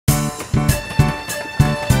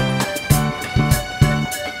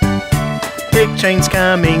PicTrain's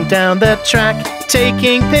coming down the track,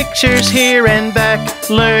 taking pictures here and back.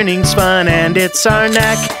 Learning's fun and it's our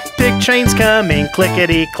knack. PicTrain's coming,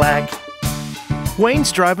 clickety-clack.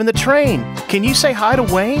 Wayne's driving the train. Can you say hi to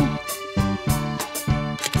Wayne?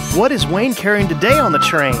 What is Wayne carrying today on the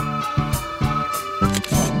train?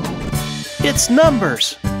 It's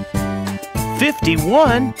numbers.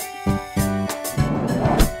 51.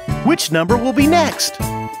 Which number will be next?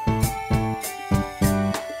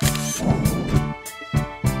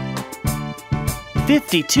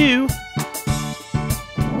 52.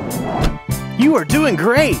 You are doing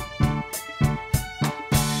great.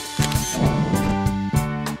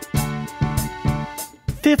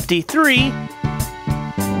 53.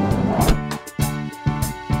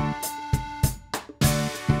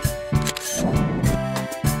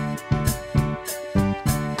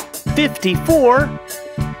 54.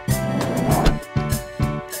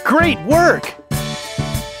 Great work!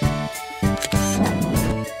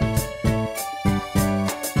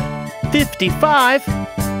 55.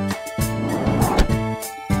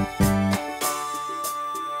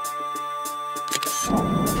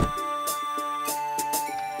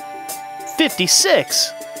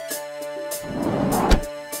 56.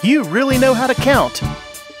 You really know how to count.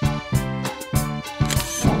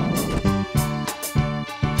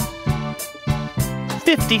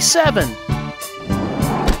 57.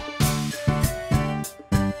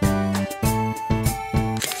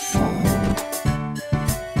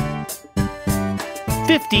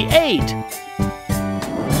 58.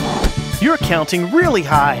 You're counting really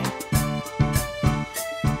high.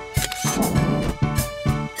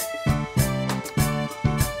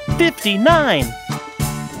 59.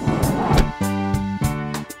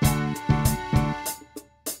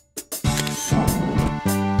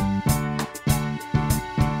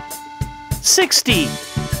 60.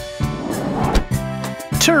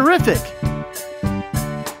 Terrific!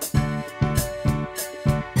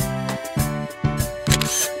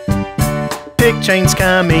 PicTrain's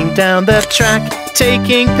coming down the track,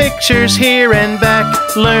 taking pictures here and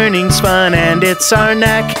back. Learning's fun and it's our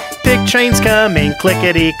knack. PicTrain's coming,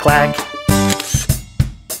 clickety-clack.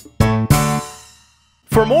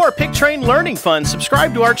 For more PicTrain learning fun,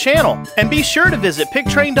 subscribe to our channel and be sure to visit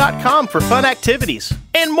PicTrain.com for fun activities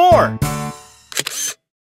and more.